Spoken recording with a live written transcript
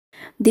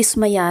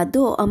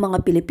Dismayado ang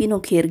mga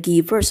Pilipinong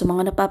caregiver sa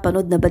mga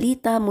napapanood na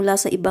balita mula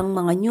sa ibang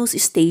mga news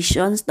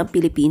stations ng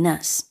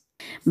Pilipinas.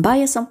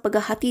 Bias ang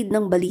paghahatid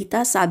ng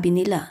balita, sabi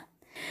nila.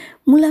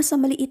 Mula sa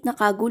maliit na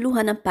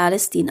kaguluhan ng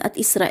Palestine at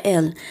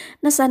Israel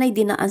na sanay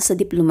dinaan sa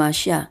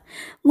diplomasya,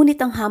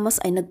 ngunit ang Hamas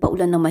ay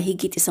nagpaulan ng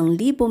mahigit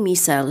 1,000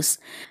 missiles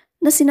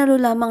na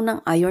sinalo lamang ng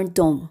Iron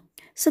Dome.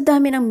 Sa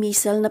dami ng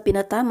missile na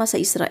pinatama sa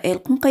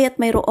Israel kung kaya't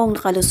mayroong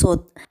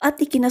nakalusot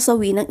at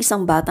ikinasawi ng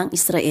isang batang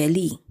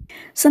Israeli.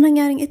 Sa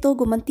nangyaring ito,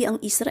 gumanti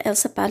ang Israel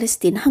sa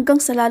Palestine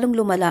hanggang sa lalong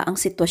lumala ang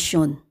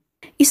sitwasyon.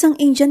 Isang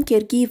Indian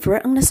caregiver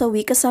ang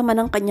nasawi kasama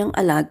ng kanyang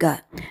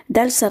alaga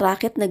dahil sa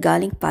racket na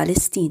galing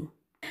Palestine.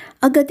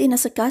 Agad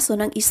inasakaso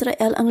ng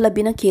Israel ang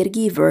labi ng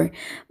caregiver,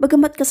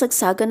 bagamat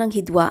kasagsagan ng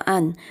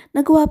hidwaan,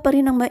 nagawa pa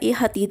rin ang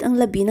maihatid ang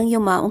labi ng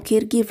yumaong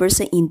caregiver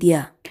sa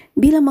India.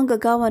 Bilang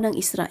manggagawa ng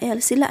Israel,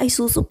 sila ay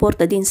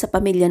susuporta din sa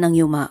pamilya ng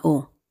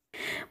yumao.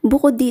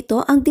 Bukod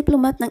dito, ang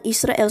diplomat ng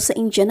Israel sa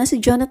India na si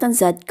Jonathan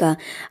Zadka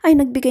ay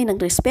nagbigay ng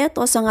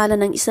respeto sa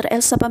ngalan ng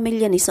Israel sa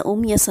pamilya ni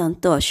Saumya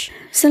Santosh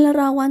sa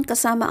larawan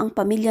kasama ang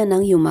pamilya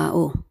ng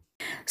yumao.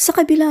 Sa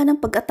kabila ng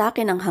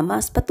pag-atake ng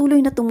Hamas, patuloy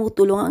na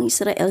tumutulong ang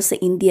Israel sa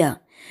India.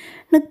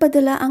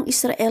 Nagpadala ang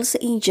Israel sa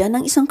India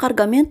ng isang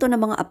kargamento ng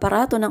mga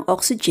aparato ng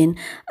oxygen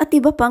at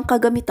iba pang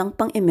kagamitang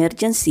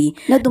pang-emergency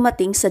na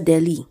dumating sa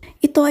Delhi.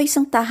 Ito ay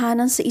isang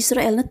tahanan sa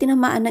Israel na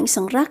tinamaan ng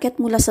isang rocket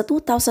mula sa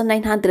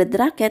 2,900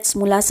 rockets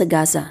mula sa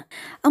Gaza.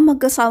 Ang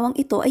mag-asawang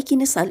ito ay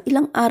kinasal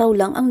ilang araw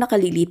lang ang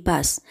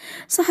nakalilipas.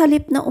 Sa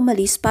halip na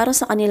umalis para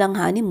sa kanilang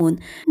honeymoon,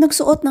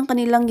 nagsuot ng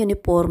kanilang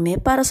uniforme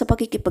para sa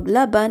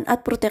pakikipaglaban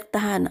at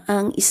protektahan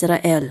ang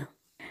Israel.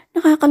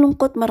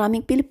 Nakakalungkot,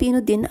 maraming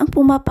Pilipino din ang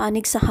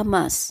pumapanig sa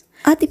Hamas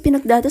at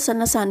ipinagdadasal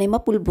na sana'y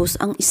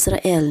mapulbos ang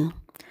Israel.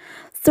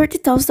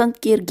 30,000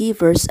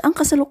 caregivers ang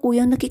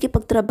kasalukuyang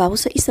nakikipagtrabaho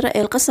sa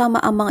Israel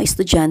kasama ang mga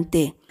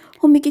estudyante.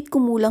 Humigit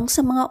kumulang sa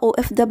mga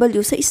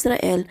OFW sa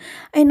Israel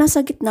ay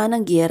nasa gitna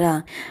ng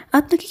gyera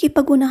at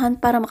nakikipagunahan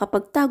para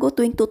makapagtago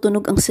tuwing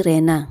tutunog ang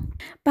sirena.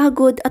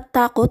 Pagod at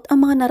takot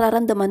ang mga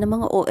nararamdaman ng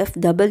mga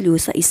OFW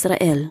sa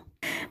Israel.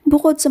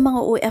 Bukod sa mga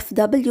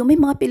OFW, may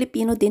mga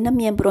Pilipino din na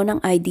miyembro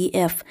ng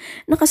IDF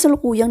na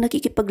kasalukuyang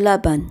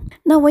nakikipaglaban.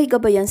 Naway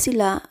gabayan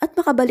sila at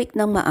makabalik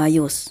ng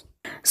maayos.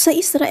 Sa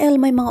Israel,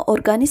 may mga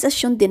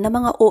organisasyon din na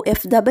mga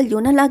OFW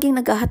na laging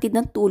naghahatid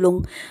ng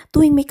tulong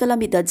tuwing may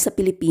kalamidad sa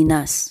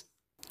Pilipinas.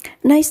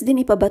 Nais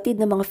din ipabatid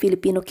ng mga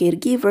Filipino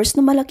caregivers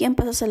na malaki ang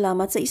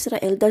pasasalamat sa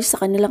Israel dahil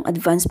sa kanilang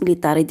advanced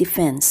military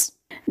defense.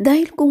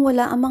 Dahil kung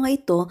wala ang mga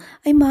ito,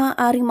 ay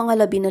maaaring mga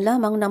labi na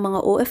lamang ng mga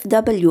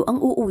OFW ang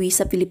uuwi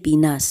sa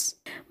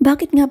Pilipinas.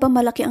 Bakit nga ba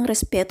malaki ang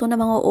respeto ng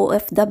mga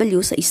OFW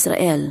sa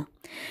Israel?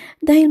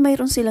 Dahil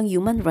mayroon silang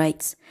human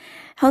rights,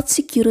 health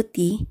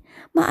security,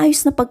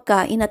 maayos na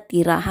pagkain at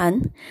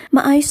tirahan,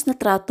 maayos na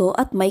trato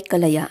at may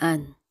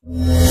kalayaan.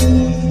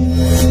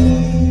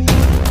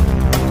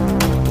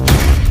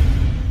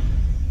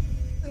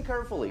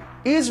 Carefully.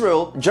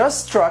 Israel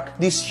just struck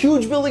this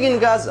huge building in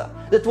Gaza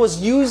that was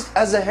used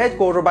as a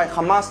headquarters by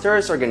Hamas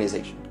terrorist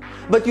organization.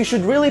 But you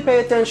should really pay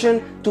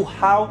attention to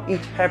how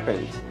it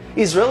happened.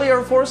 Israeli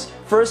Air Force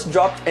first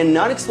dropped a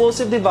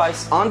non-explosive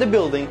device on the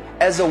building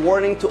as a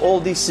warning to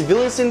all the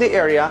civilians in the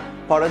area,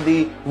 part of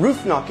the roof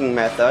knocking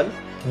method.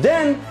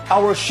 Then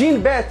our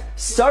Shin Bet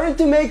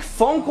started to make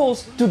phone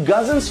calls to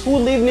Gazans who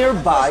live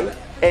nearby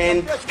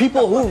and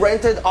people who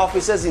rented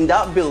offices in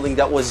that building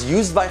that was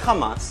used by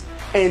Hamas.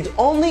 And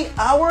only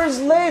hours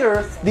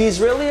later, the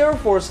Israeli Air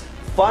Force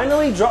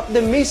finally dropped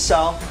the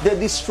missile that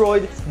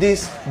destroyed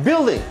this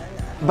building.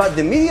 But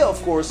the media,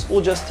 of course, will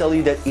just tell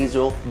you that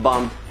Israel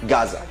bombed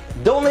Gaza.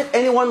 Don't let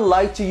anyone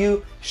lie to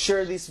you.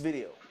 Share this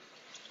video.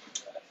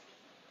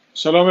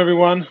 Shalom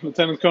everyone,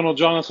 Lieutenant Colonel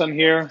Jonathan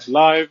here,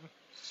 live.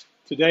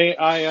 Today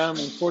I am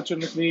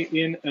unfortunately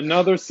in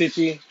another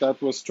city that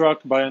was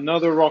struck by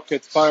another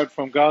rocket fired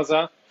from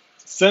Gaza,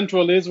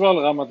 central Israel,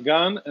 Ramat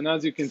Gan, and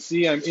as you can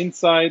see I'm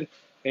inside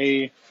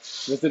a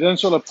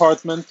residential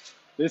apartment.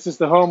 This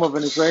is the home of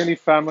an Israeli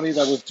family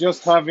that was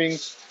just having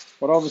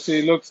what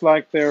obviously looks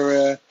like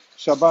their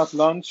Shabbat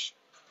lunch.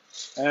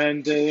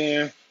 And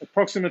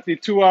approximately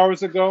 2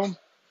 hours ago,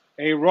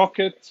 a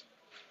rocket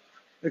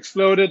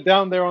exploded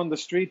down there on the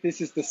street.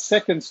 This is the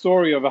second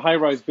story of a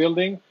high-rise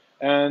building,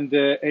 and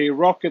a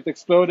rocket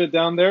exploded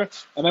down there.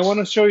 And I want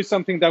to show you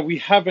something that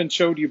we haven't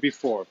showed you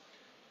before.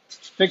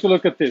 Take a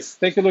look at this.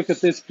 Take a look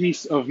at this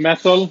piece of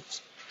metal.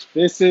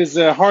 This is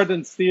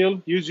hardened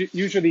steel,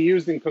 usually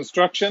used in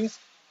construction.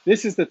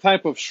 This is the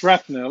type of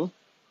shrapnel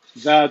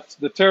that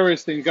the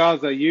terrorists in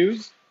Gaza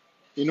use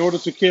in order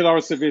to kill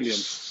our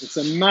civilians. It's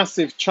a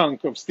massive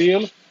chunk of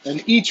steel,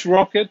 and each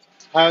rocket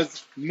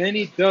has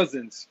many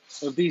dozens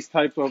of these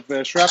type of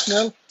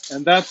shrapnel,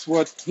 and that's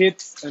what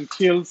hits and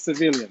kills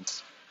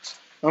civilians.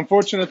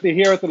 Unfortunately,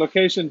 here at the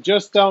location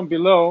just down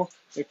below,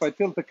 if I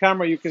tilt the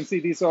camera, you can see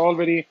these are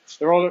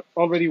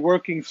already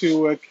working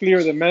to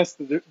clear the mess,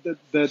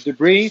 the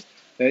debris.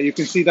 You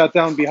can see that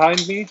down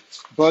behind me.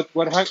 But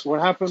what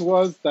happened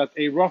was that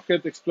a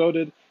rocket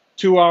exploded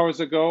 2 hours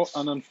ago,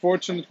 and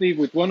unfortunately,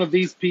 with one of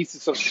these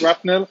pieces of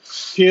shrapnel,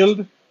 killed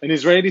an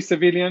Israeli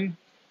civilian,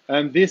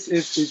 and this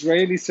is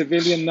Israeli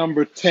civilian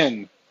number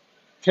 10.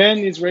 10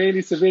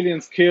 Israeli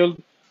civilians killed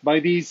by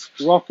these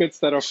rockets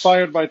that are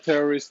fired by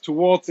terrorists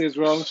towards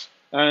Israel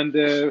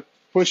and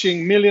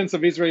pushing millions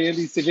of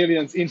Israeli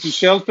civilians into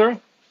shelter,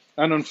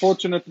 and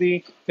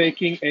unfortunately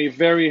taking a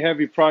very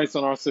heavy price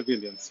on our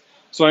civilians.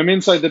 So I'm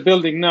inside the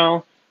building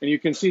now, and you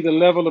can see the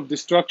level of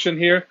destruction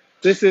here.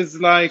 This is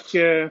like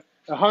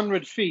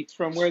 100 feet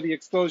from where the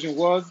explosion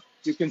was.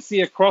 You can see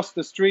across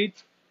the street,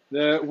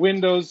 the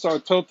windows are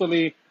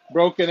totally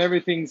broken,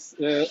 everything's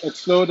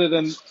exploded,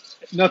 and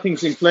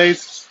nothing's in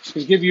place. I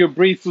can give you a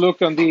brief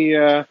look on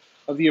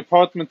the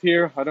apartment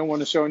here. I don't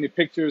want to show any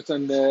pictures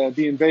and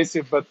be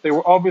invasive, but they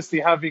were obviously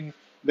having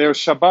their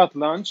Shabbat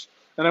lunch.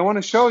 And I want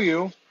to show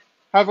you,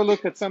 have a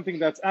look at something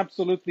that's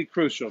absolutely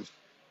crucial.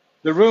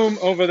 The room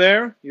over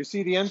there, you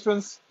see the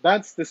entrance,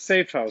 that's the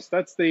safe house.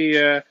 That's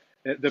the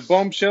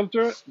bomb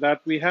shelter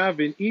that we have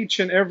in each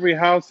and every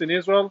house in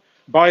Israel.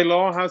 By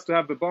law, has to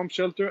have a bomb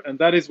shelter, and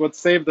that is what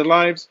saved the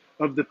lives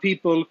of the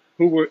people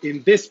who were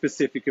in this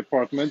specific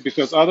apartment,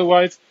 because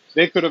otherwise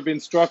they could have been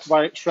struck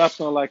by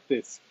shrapnel like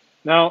this.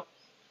 Now,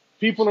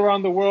 people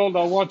around the world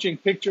are watching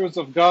pictures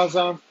of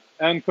Gaza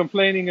and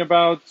complaining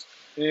about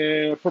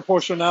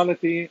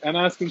proportionality and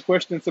asking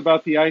questions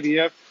about the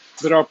IDF.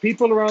 There are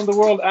people around the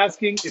world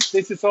asking if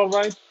this is all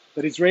right,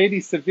 that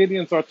Israeli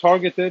civilians are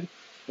targeted,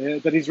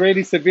 that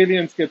Israeli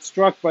civilians get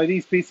struck by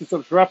these pieces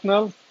of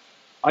shrapnel.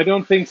 I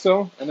don't think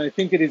so, and I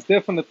think it is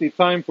definitely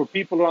time for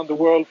people around the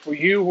world, for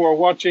you who are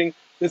watching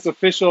this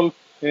official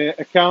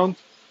account,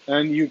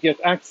 and you get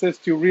access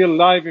to real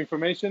live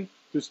information,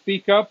 to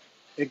speak up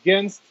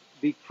against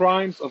the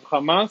crimes of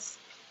Hamas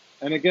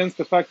and against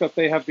the fact that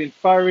they have been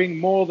firing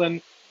more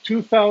than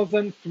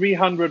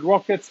 2,300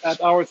 rockets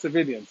at our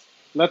civilians.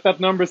 Let that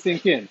number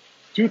sink in.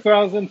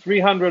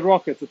 2,300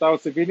 rockets at our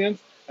civilians,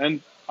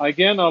 and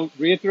again, I'll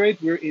reiterate,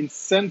 we're in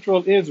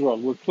central Israel.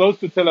 We're close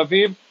to Tel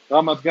Aviv,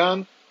 Ramat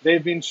Gan.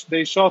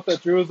 They shot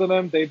at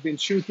Jerusalem. They've been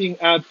shooting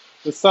at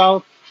the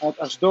south, at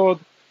Ashdod,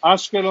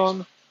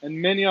 Ashkelon, and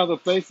many other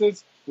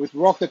places with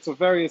rockets of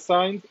various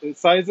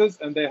sizes,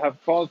 and they have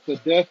caused the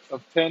death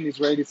of 10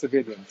 Israeli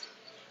civilians.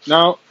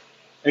 Now,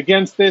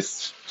 against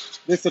these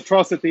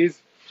atrocities,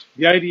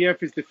 the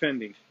IDF is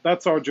defending.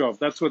 That's our job.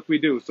 That's what we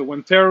do. So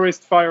when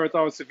terrorists fire at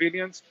our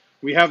civilians,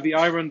 we have the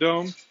Iron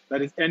Dome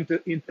that is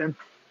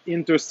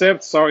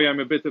intercepts. Sorry, I'm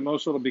a bit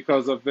emotional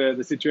because of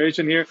the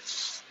situation here.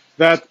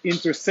 That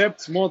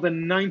intercepts more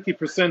than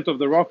 90% of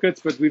the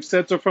rockets, but we've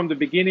said so from the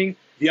beginning,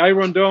 the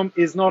Iron Dome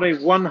is not a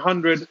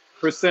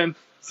 100%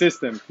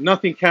 system.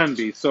 Nothing can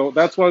be. So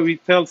that's why we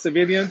tell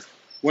civilians,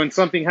 when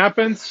something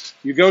happens,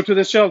 you go to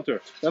the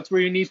shelter. That's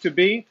where you need to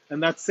be,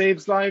 and that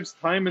saves lives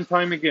time and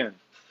time again.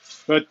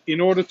 But in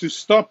order to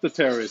stop the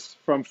terrorists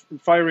from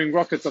firing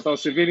rockets at our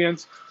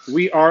civilians,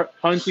 we are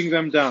hunting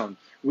them down.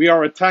 We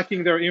are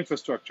attacking their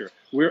infrastructure.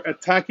 We're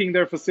attacking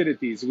their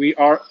facilities. We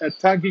are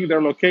attacking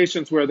their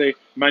locations where they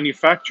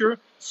manufacture,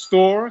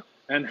 store,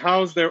 and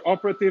house their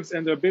operatives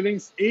and their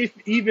buildings,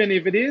 even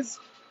if it is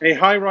a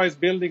high-rise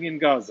building in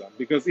Gaza.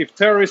 Because if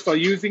terrorists are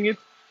using it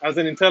as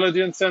an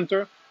intelligence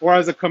center or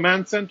as a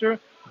command center,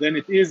 then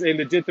it is a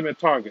legitimate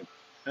target.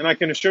 And I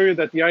can assure you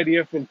that the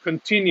IDF will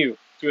continue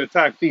to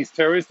attack these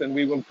terrorists, and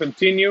we will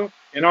continue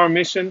in our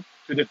mission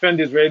to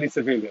defend Israeli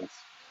civilians.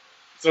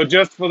 So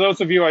just for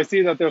those of you, I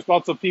see that there's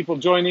lots of people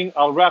joining.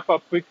 I'll wrap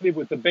up quickly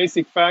with the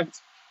basic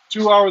facts.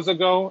 2 hours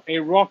ago, a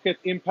rocket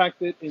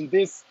impacted in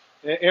this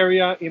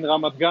area in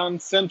Ramat Gan,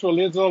 central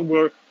Israel.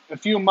 We're a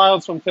few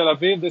miles from Tel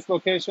Aviv, this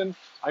location.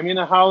 I'm in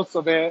a house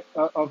of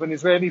an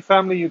Israeli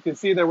family. You can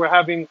see they were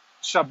having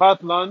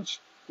Shabbat lunch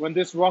when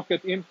this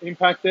rocket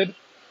impacted.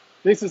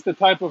 This is the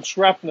type of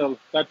shrapnel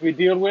that we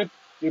deal with.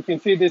 You can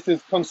see this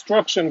is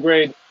construction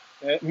grade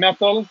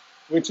metal,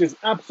 which is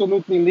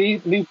absolutely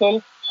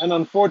lethal. And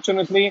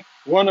unfortunately,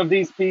 one of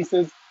these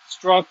pieces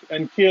struck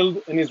and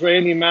killed an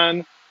Israeli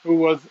man who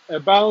was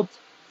about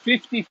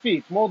 50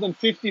 feet, more than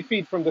 50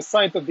 feet from the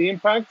site of the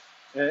impact,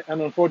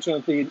 and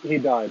unfortunately he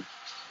died.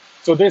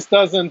 So this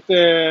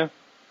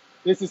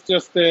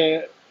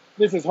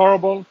is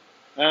horrible,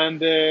 and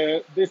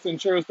this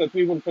ensures that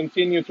we will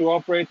continue to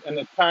operate and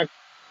attack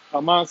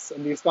Hamas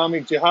and the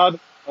Islamic Jihad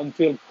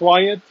until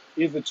quiet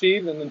is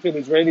achieved and until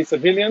Israeli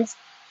civilians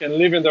can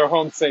live in their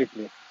homes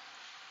safely.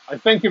 I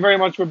thank you very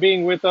much for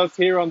being with us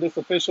here on this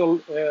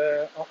official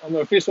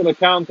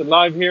account and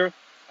live here.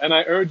 And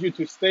I urge you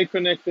to stay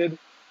connected,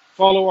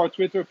 follow our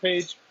Twitter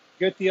page,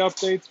 get the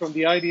updates from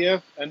the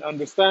IDF, and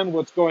understand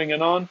what's going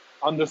on.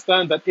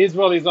 Understand that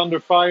Israel is under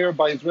fire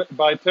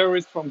by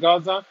terrorists from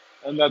Gaza,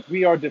 and that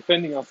we are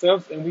defending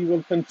ourselves, and we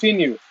will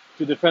continue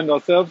to defend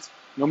ourselves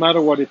no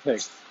matter what it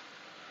takes.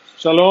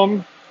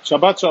 Shalom,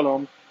 Shabbat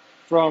Shalom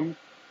from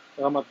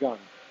Ramat Gan.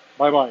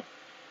 Bye-bye.